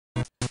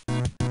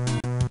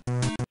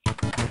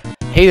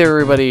Hey there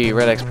everybody,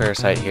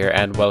 redxparasite here,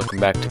 and welcome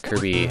back to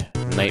Kirby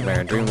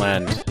Nightmare in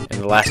Dreamland. In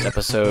the last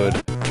episode,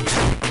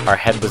 our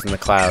head was in the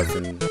clouds,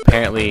 and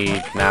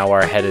apparently now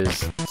our head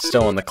is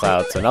still in the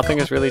clouds, so nothing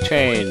has really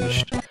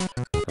changed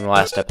in the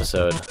last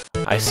episode.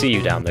 I see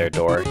you down there,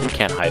 Door. You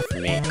can't hide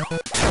from me.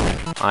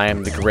 I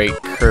am the great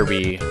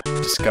Kirby,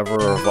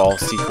 discoverer of all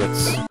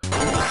secrets.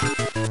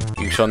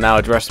 You shall now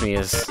address me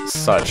as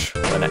such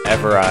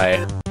whenever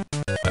I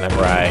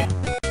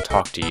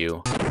talk to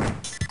you.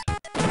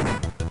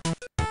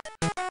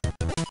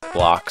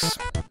 Blocks.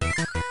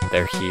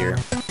 They're here.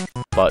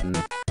 Button.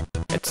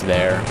 It's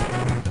there.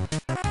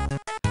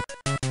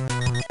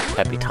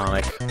 Peppy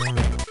tonic.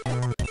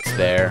 It's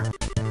there.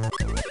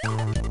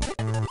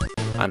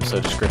 I'm so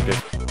descriptive.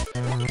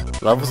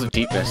 Levels of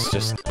deepness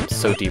just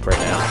so deep right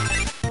now.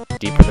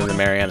 Deeper than the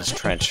Marianas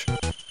Trench.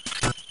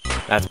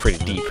 That's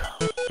pretty deep,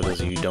 for those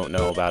of you who don't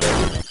know about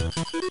it.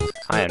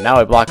 I am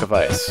now a block of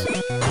ice.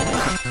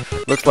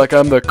 Looks like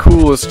I'm the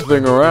coolest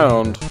thing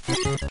around.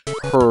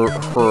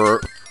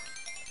 Her.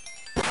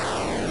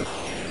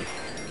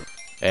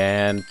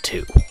 And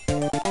 2.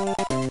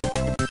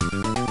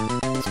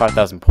 It's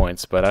 5,000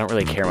 points, but I don't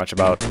really care much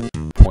about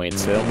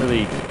points. They don't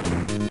really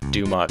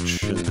do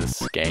much in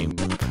this game.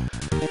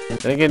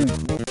 Then again,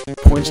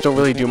 points don't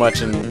really do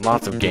much in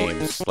lots of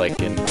games, like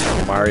in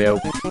Mario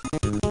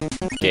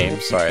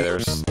games. Sorry,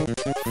 there's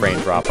frame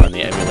drop on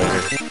the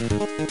emulator.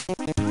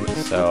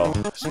 So,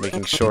 just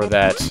making sure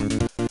that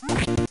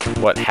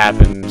what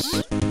happened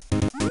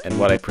and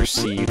what I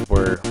perceived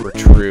were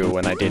true,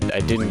 and I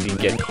didn't even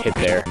get hit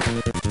there.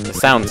 The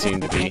sound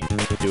seemed to be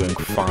doing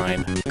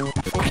fine,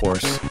 of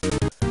course.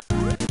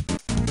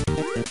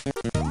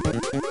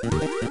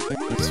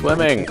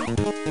 Swimming!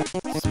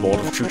 Sport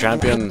of true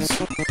champions!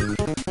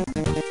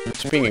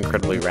 Just being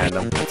incredibly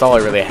random. That's all I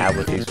really have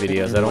with these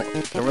videos. I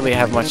don't really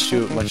have much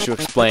to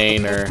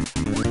explain or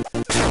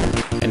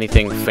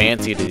anything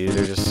fancy to do.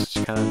 They're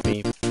just kind of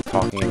me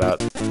talking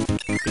about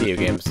video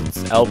games.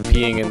 It's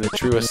LPing in the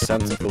truest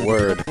sense of the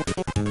word.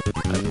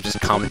 I'm just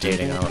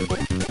commentating on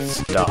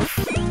stuff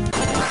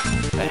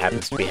that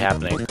happens to be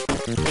happening.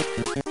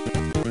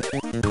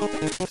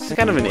 This is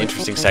kind of an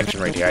interesting section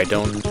right here. I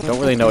don't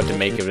really know what to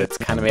make of it. It's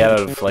kind of made out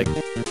of like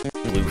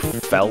blue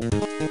felt.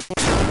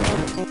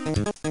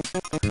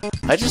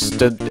 I just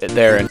stood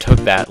there and took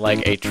that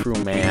like a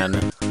true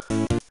man,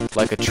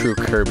 like a true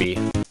Kirby.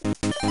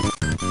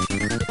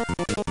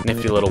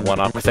 Nifty little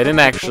one-off, because I didn't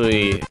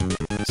actually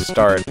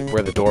start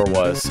where the door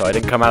was, so I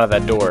didn't come out of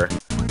that door.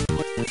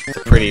 It's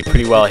a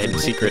pretty well hidden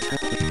secret.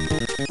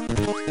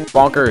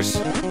 Bonkers!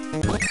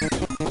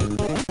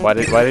 Why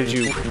did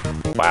you...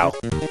 Wow.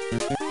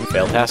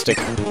 Failtastic.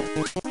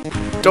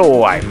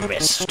 Oh, I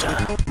missed.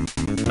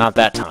 Not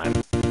that time.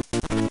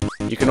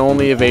 You can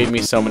only evade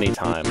me so many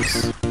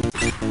times.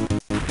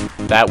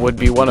 That would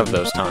be one of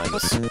those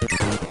times.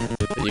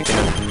 You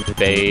can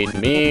evade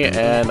me,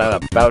 and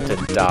I'm about to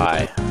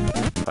die.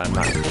 If I'm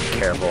not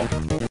careful.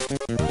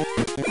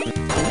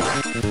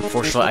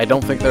 Unfortunately, I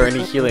don't think there are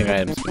any healing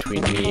items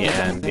between me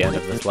and the end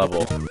of this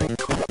level.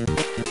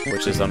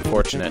 Which is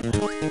unfortunate.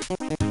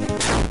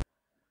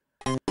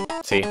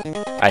 See?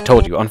 I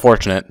told you,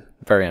 unfortunate.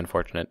 Very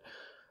unfortunate.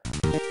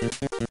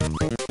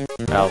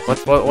 Well,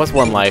 what's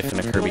one life in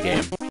a Kirby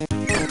game?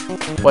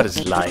 What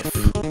is life?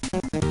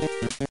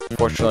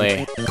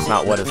 Fortunately, it's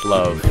not what is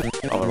love.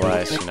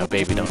 Otherwise, you know,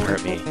 baby, don't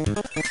hurt me.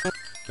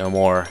 No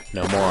more,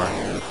 no more.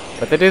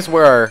 But that is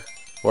where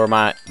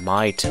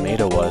my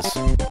tomato was.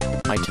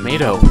 My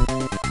tomato.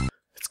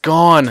 It's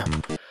gone.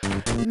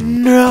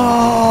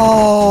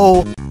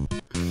 No.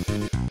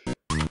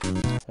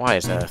 Why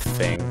is that a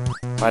thing?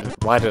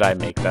 Why did I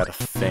make that a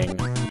thing?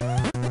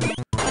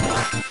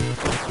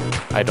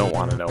 I don't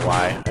want to know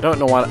why. I don't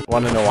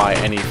want to know why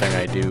anything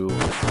I do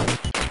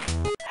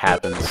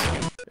happens.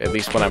 At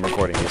least when I'm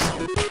recording these.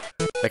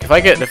 Like if I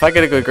get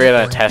a good grade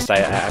on a test,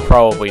 I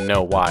probably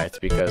know why. It's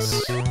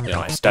because, you know,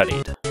 I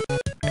studied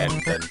and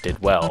then did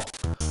well.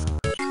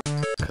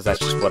 Because that's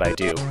just what I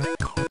do.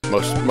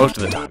 Most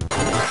of the time.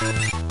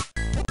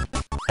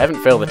 I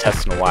haven't failed the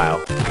test in a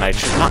while, and I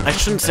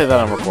shouldn't say that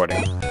I'm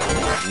recording.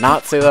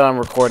 Not say that I'm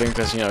recording,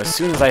 because, you know, as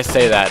soon as I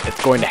say that,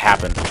 it's going to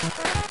happen.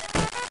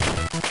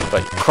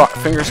 But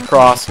fingers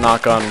crossed,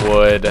 knock on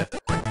wood,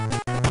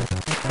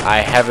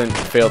 I haven't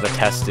failed a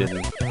test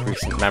in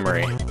recent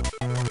memory.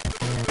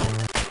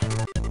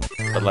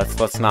 But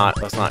let's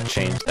not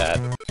change that.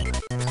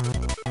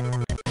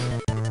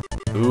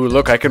 Ooh,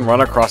 look, I can run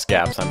across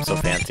gaps. I'm so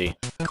fancy.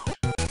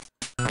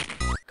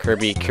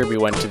 Kirby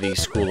went to the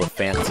School of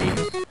Fancy.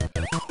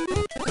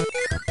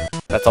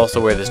 That's also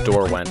where this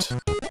door went.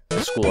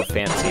 The School of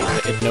Fancy.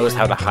 It knows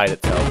how to hide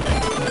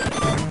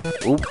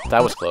itself. Oop,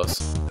 that was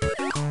close.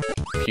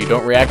 If you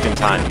don't react in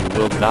time, you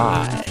will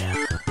die.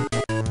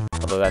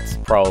 Although that's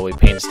probably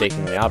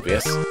painstakingly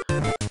obvious.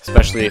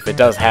 Especially if it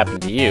does happen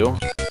to you.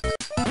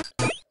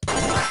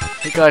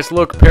 Hey guys,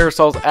 look,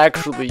 Parasol's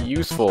actually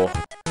useful.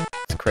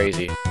 It's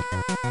crazy.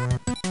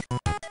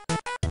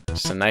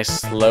 Just a nice,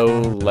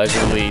 slow,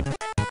 leisurely...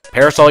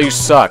 Parasol, you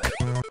suck!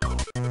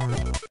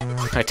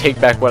 I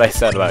take back what I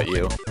said about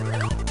you.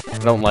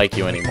 don't like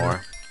you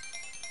anymore.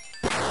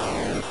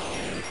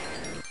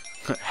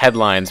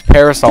 Headlines.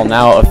 Parasol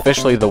now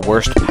officially the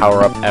worst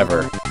power-up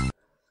ever.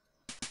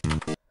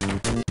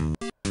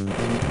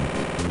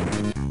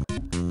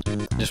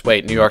 Just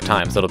wait, New York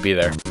Times, it'll be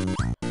there.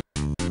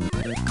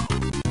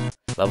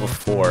 Level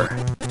 4.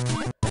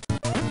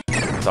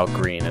 It's all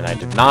green, and I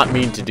did not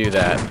mean to do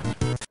that.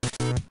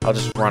 I'll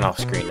just run off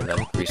screen and then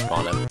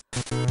respawn him.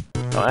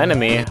 Oh,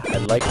 enemy,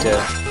 I'd like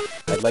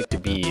to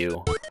be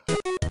you.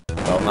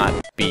 Well, not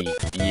be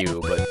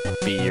you, but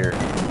be your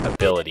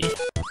ability.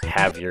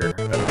 Have your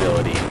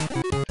ability.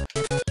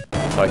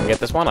 So I can get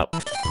this one up.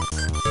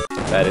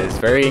 That is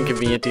very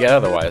inconvenient to get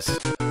otherwise.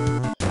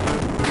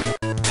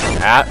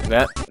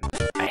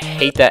 I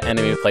hate that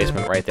enemy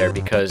placement right there,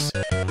 because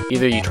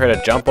either you try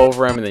to jump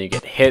over him and then you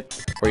get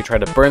hit, or you try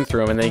to burn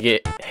through him and then you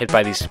get hit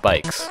by these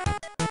spikes.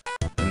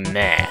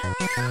 Nah.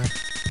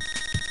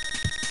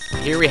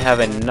 Here we have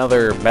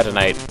another Meta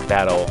Knight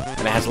battle,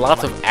 and it has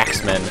lots of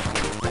Axemen.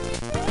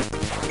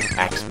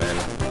 Axemen.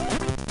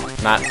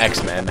 Not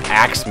X-Men.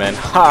 Axemen.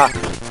 Ha!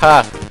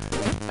 Ha!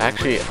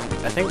 Actually,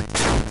 I think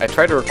I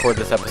tried to record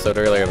this episode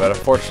earlier, but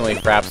unfortunately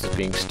Fraps was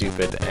being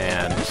stupid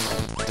and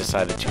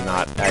decided to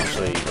not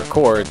actually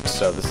record,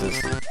 so this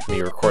is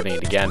me recording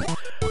it again.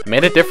 I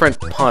made a different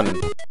pun,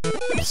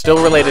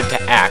 still related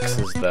to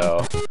axes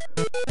though,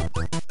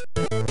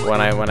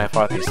 when I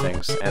fought these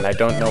things, and I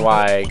don't know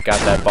why I got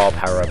that ball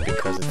power up,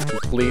 because it's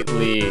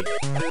completely,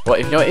 well,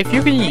 if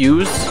you can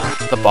use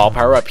the ball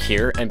power up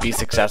here and be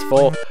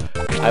successful,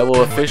 I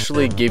will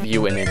officially give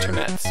you an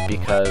internet,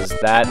 because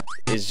that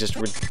is just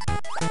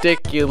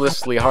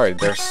ridiculously hard.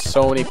 There's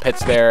so many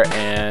pits there,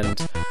 and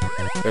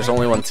there's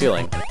only one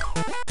ceiling.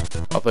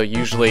 Although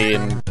usually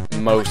in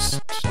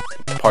most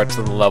parts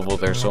of the level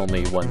there's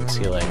only one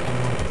ceiling.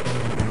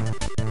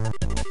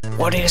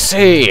 What do you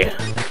see?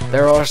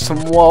 There are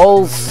some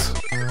walls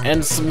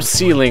and some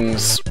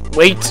ceilings.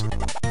 Wait!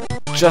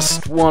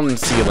 Just one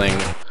ceiling.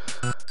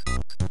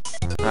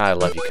 I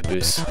love you,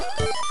 Caboose.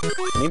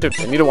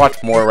 I need to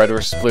watch more Red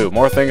vs. Blue.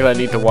 More things I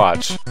need to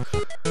watch.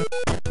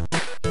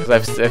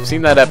 Because I've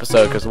seen that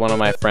episode because one of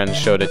my friends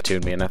showed it to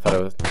me, and I thought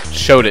it was...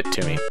 showed it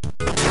to me.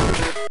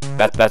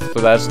 That's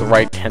the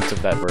right tense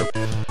of that verb.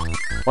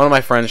 One of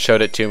my friends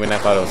showed it to me, and I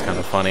thought it was kind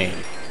of funny.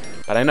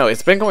 But I know,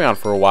 it's been going on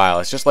for a while.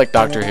 It's just like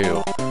Doctor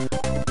Who.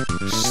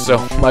 There's so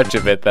much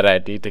of it that I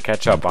need to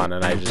catch up on,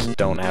 and I just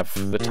don't have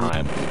the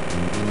time.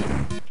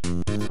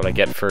 That's what I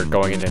get for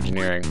going into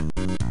engineering.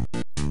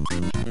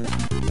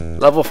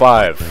 Level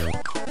 5.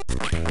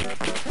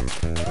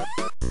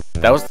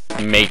 That was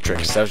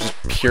Matrix. That was just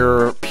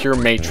pure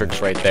Matrix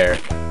right there.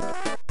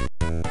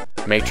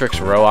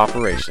 Matrix row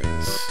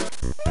operations.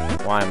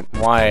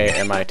 Why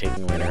am I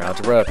taking linear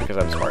algebra? Because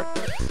I'm smart.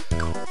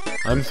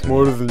 I'm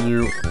smarter than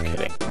you. I'm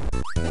kidding.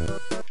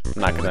 I'm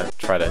not gonna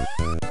try to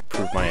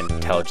prove my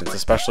intelligence,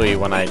 especially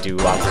when I do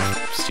lots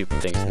of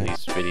stupid things in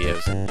these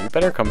videos. You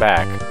better come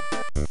back.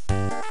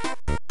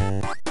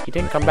 He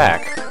didn't come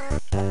back.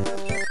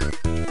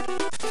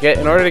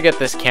 In order to get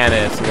this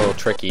cannon, it's a little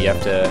tricky. You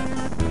have to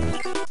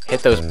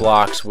hit those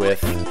blocks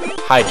with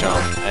high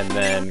jump, and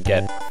then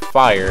get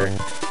fire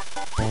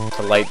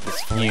to light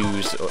this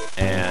fuse,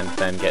 and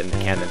then get in the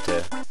cannon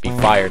to be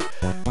fired.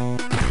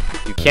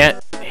 You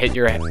can't hit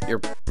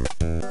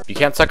you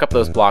can't suck up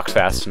those blocks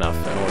fast enough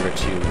in order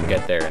to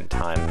get there in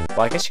time.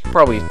 Well, I guess you could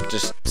probably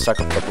just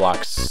suck up the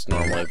blocks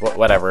normally,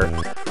 whatever.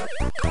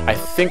 I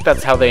think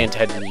that's how they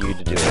intended you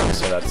to do it,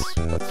 so that's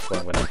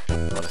what I'm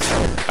gonna want to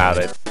say about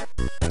it.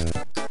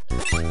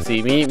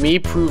 See, me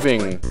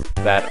proving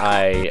that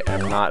I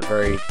am not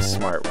very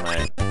smart when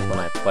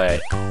I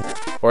play.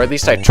 Or at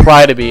least I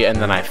try to be, and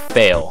then I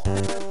fail.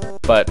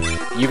 But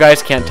you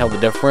guys can't tell the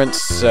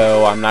difference,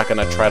 so I'm not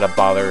gonna try to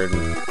bother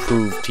and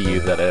prove to you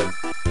that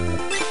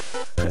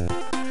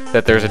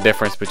that there's a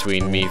difference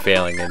between me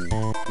failing and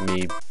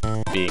me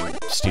being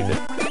stupid.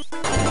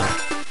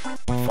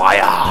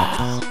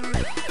 Fire!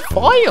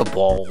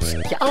 Fireballs!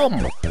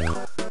 Yum!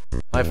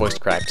 My voice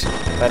cracked.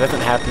 That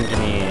hasn't happened to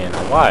me in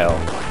a while.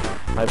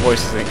 My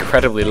voice is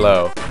incredibly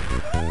low.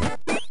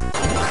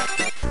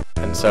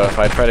 And so if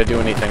I try to do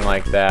anything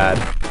like that,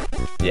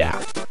 yeah,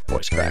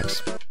 voice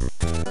cracks.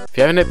 If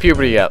you haven't hit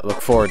puberty yet,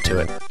 look forward to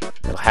it.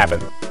 It'll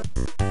happen.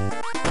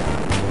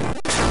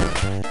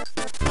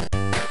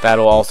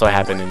 That'll also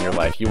happen in your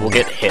life. You will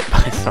get hit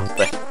by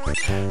something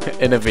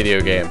in a video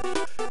game.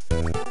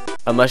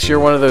 Unless you're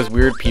one of those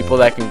weird people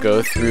that can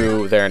go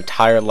through their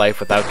entire life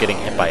without getting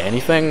hit by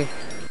anything,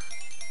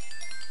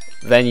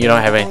 then you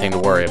don't have anything to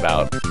worry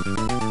about.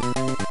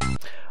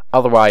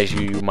 Otherwise,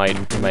 you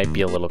might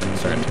be a little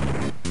concerned.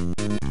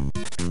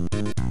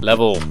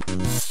 Level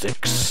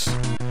 6.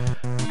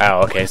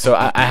 Oh, okay. So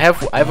I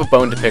have a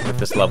bone to pick with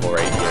this level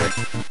right here,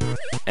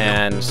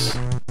 and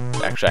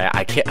actually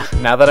I can't.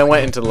 Now that I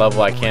went into the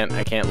level, I can't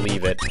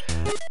leave it.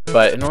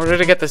 But in order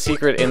to get the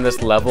secret in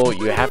this level,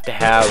 you have to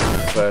have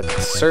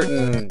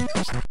certain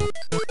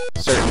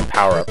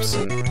power-ups,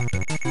 and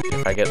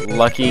if I get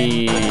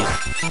lucky,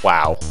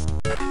 wow.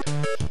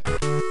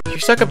 If you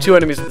suck up 2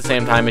 enemies at the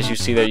same time, as you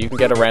see there, you can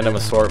get a random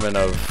assortment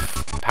of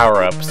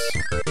power-ups.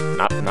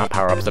 Not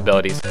power-ups,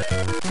 abilities.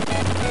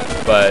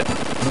 But you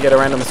can get a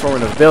random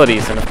assortment of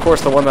abilities, and of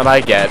course the one that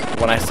I get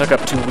when I suck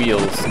up 2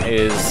 wheels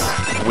is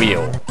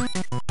Wheel.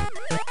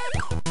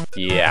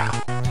 Yeah.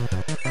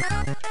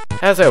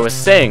 As I was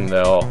saying,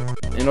 though,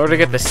 in order to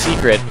get the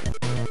secret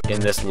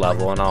in this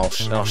level, and I'll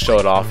show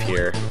it off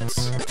here,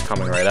 it's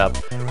coming right up,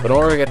 but in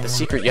order to get the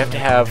secret, you have to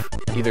have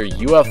either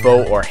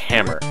UFO or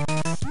hammer,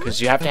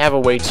 because you have to have a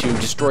way to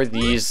destroy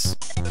these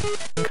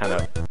kind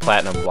of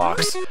platinum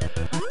blocks.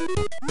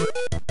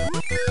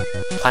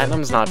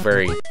 Platinum's not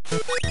very...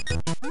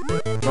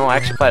 No,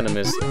 actually platinum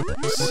is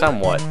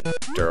somewhat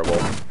durable.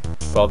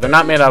 Well, they're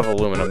not made out of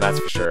aluminum, that's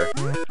for sure.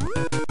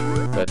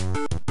 But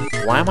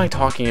why am I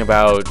talking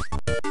about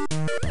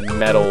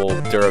metal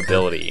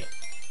durability?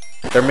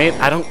 They're made...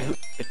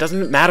 It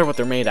doesn't matter what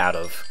they're made out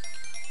of.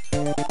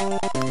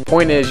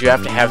 Point is, you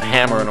have to have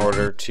hammer in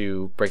order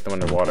to break them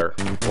underwater.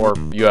 Or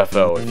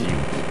UFO, if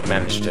you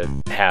manage to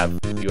have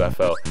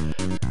UFO.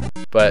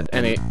 But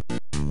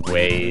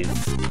anyways...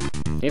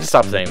 I need to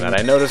stop saying that.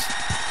 I noticed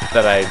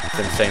that I've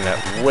been saying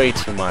that way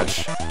too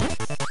much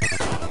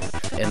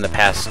in the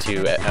past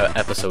 2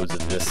 episodes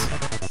of this.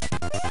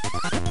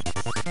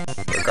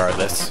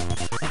 Regardless.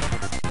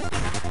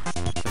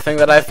 The thing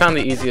that I've found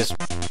the easiest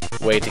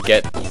way to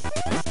get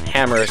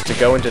hammer is to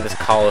go into this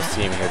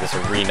coliseum here, this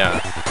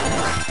arena.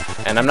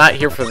 And I'm not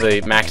here for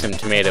the maximum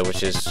tomato,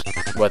 which is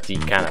what the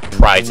kind of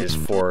prize is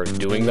for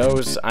doing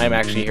those. I'm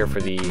actually here for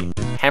the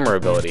hammer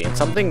ability. And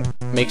something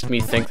makes me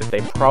think that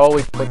they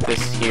probably put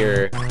this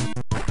here,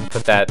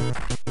 put that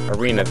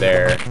arena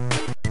there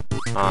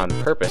on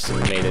purpose and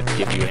made it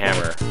give you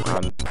hammer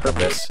on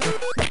purpose.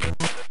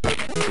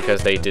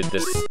 Because they did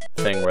this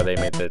thing where they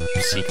made the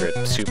secret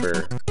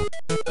super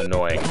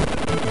annoying.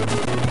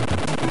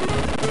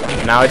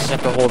 Now I just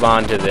have to hold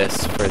on to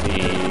this for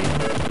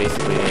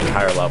basically the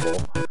entire level.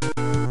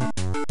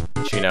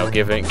 Which, you know,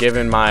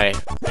 given my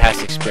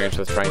past experience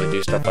with trying to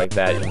do stuff like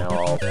that, you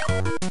know,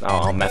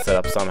 I'll mess it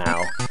up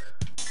somehow.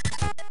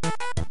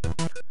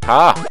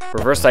 Ha!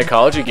 Reverse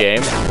psychology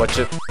game. What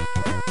you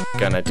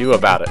gonna do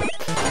about it?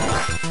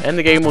 And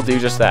the game will do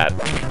just that.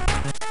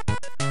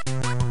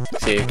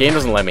 See, the game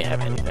doesn't let me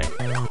have anything.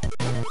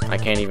 I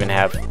can't even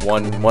have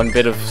one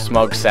bit of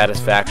smug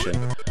satisfaction.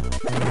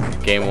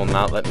 The game will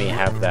not let me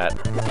have that.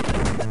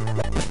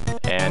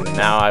 And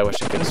now I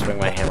wish I could swing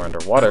my hammer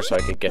underwater so I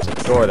could get to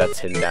the door that's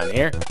hidden down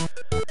here.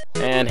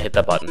 And hit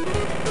the button.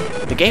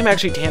 The game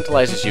actually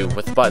tantalizes you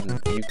with the button.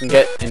 You can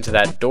get into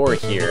that door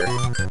here,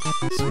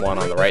 this one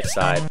on the right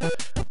side,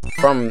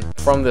 from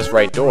this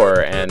right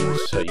door, and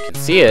so you can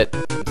see it,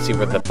 and see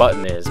where the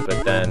button is,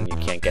 but then you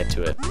can't get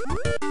to it.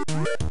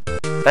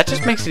 That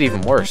just makes it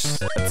even worse.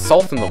 It's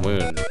salt in the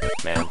wound,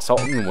 man.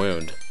 Salt in the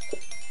wound.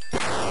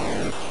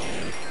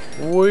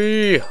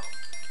 Whee!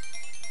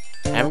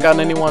 I haven't gotten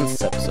any ones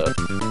this episode.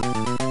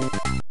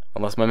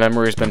 Unless my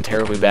memory's been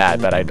terribly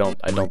bad, but I don't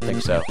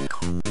think so.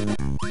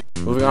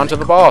 Moving on to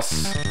the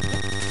boss.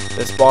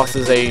 This boss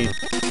is a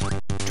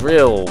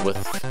drill with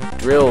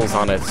drills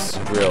on its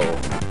drill.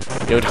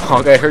 Yo,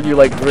 dog, I heard you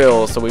like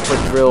drills, so we put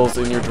drills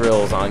in your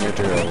drills on your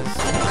drills.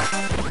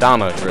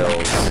 Donna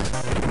drills.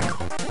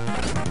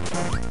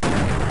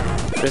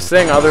 This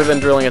thing, other than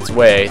drilling its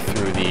way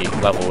through the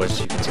level, which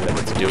you can see that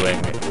it's doing,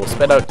 it will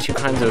spit out 2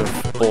 kinds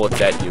of bullets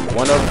at you.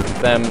 One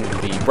of them,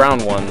 the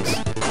brown ones,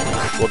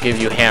 will give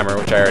you hammer,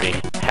 which I already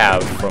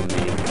have from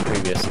the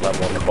previous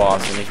level of the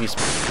boss. And if you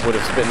would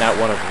have spitting out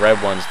one of the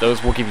red ones,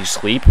 those will give you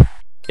sleep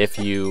if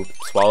you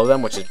swallow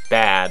them, which is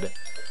bad,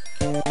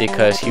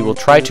 because he will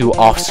try to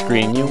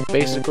off-screen you,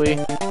 basically.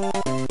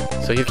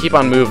 So you keep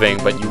on moving,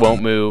 but you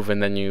won't move,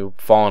 and then you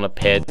fall in a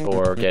pit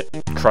or get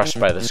crushed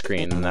by the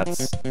screen, and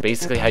that's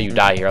basically how you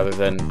die here, other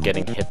than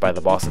getting hit by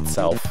the boss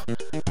itself. I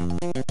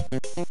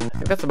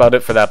think that's about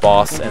it for that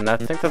boss, and I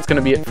think that's going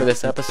to be it for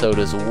this episode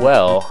as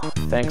well.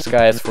 Thanks,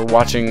 guys, for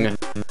watching.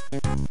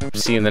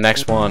 See you in the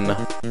next one.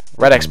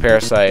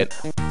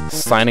 redxparasite,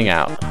 signing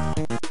out.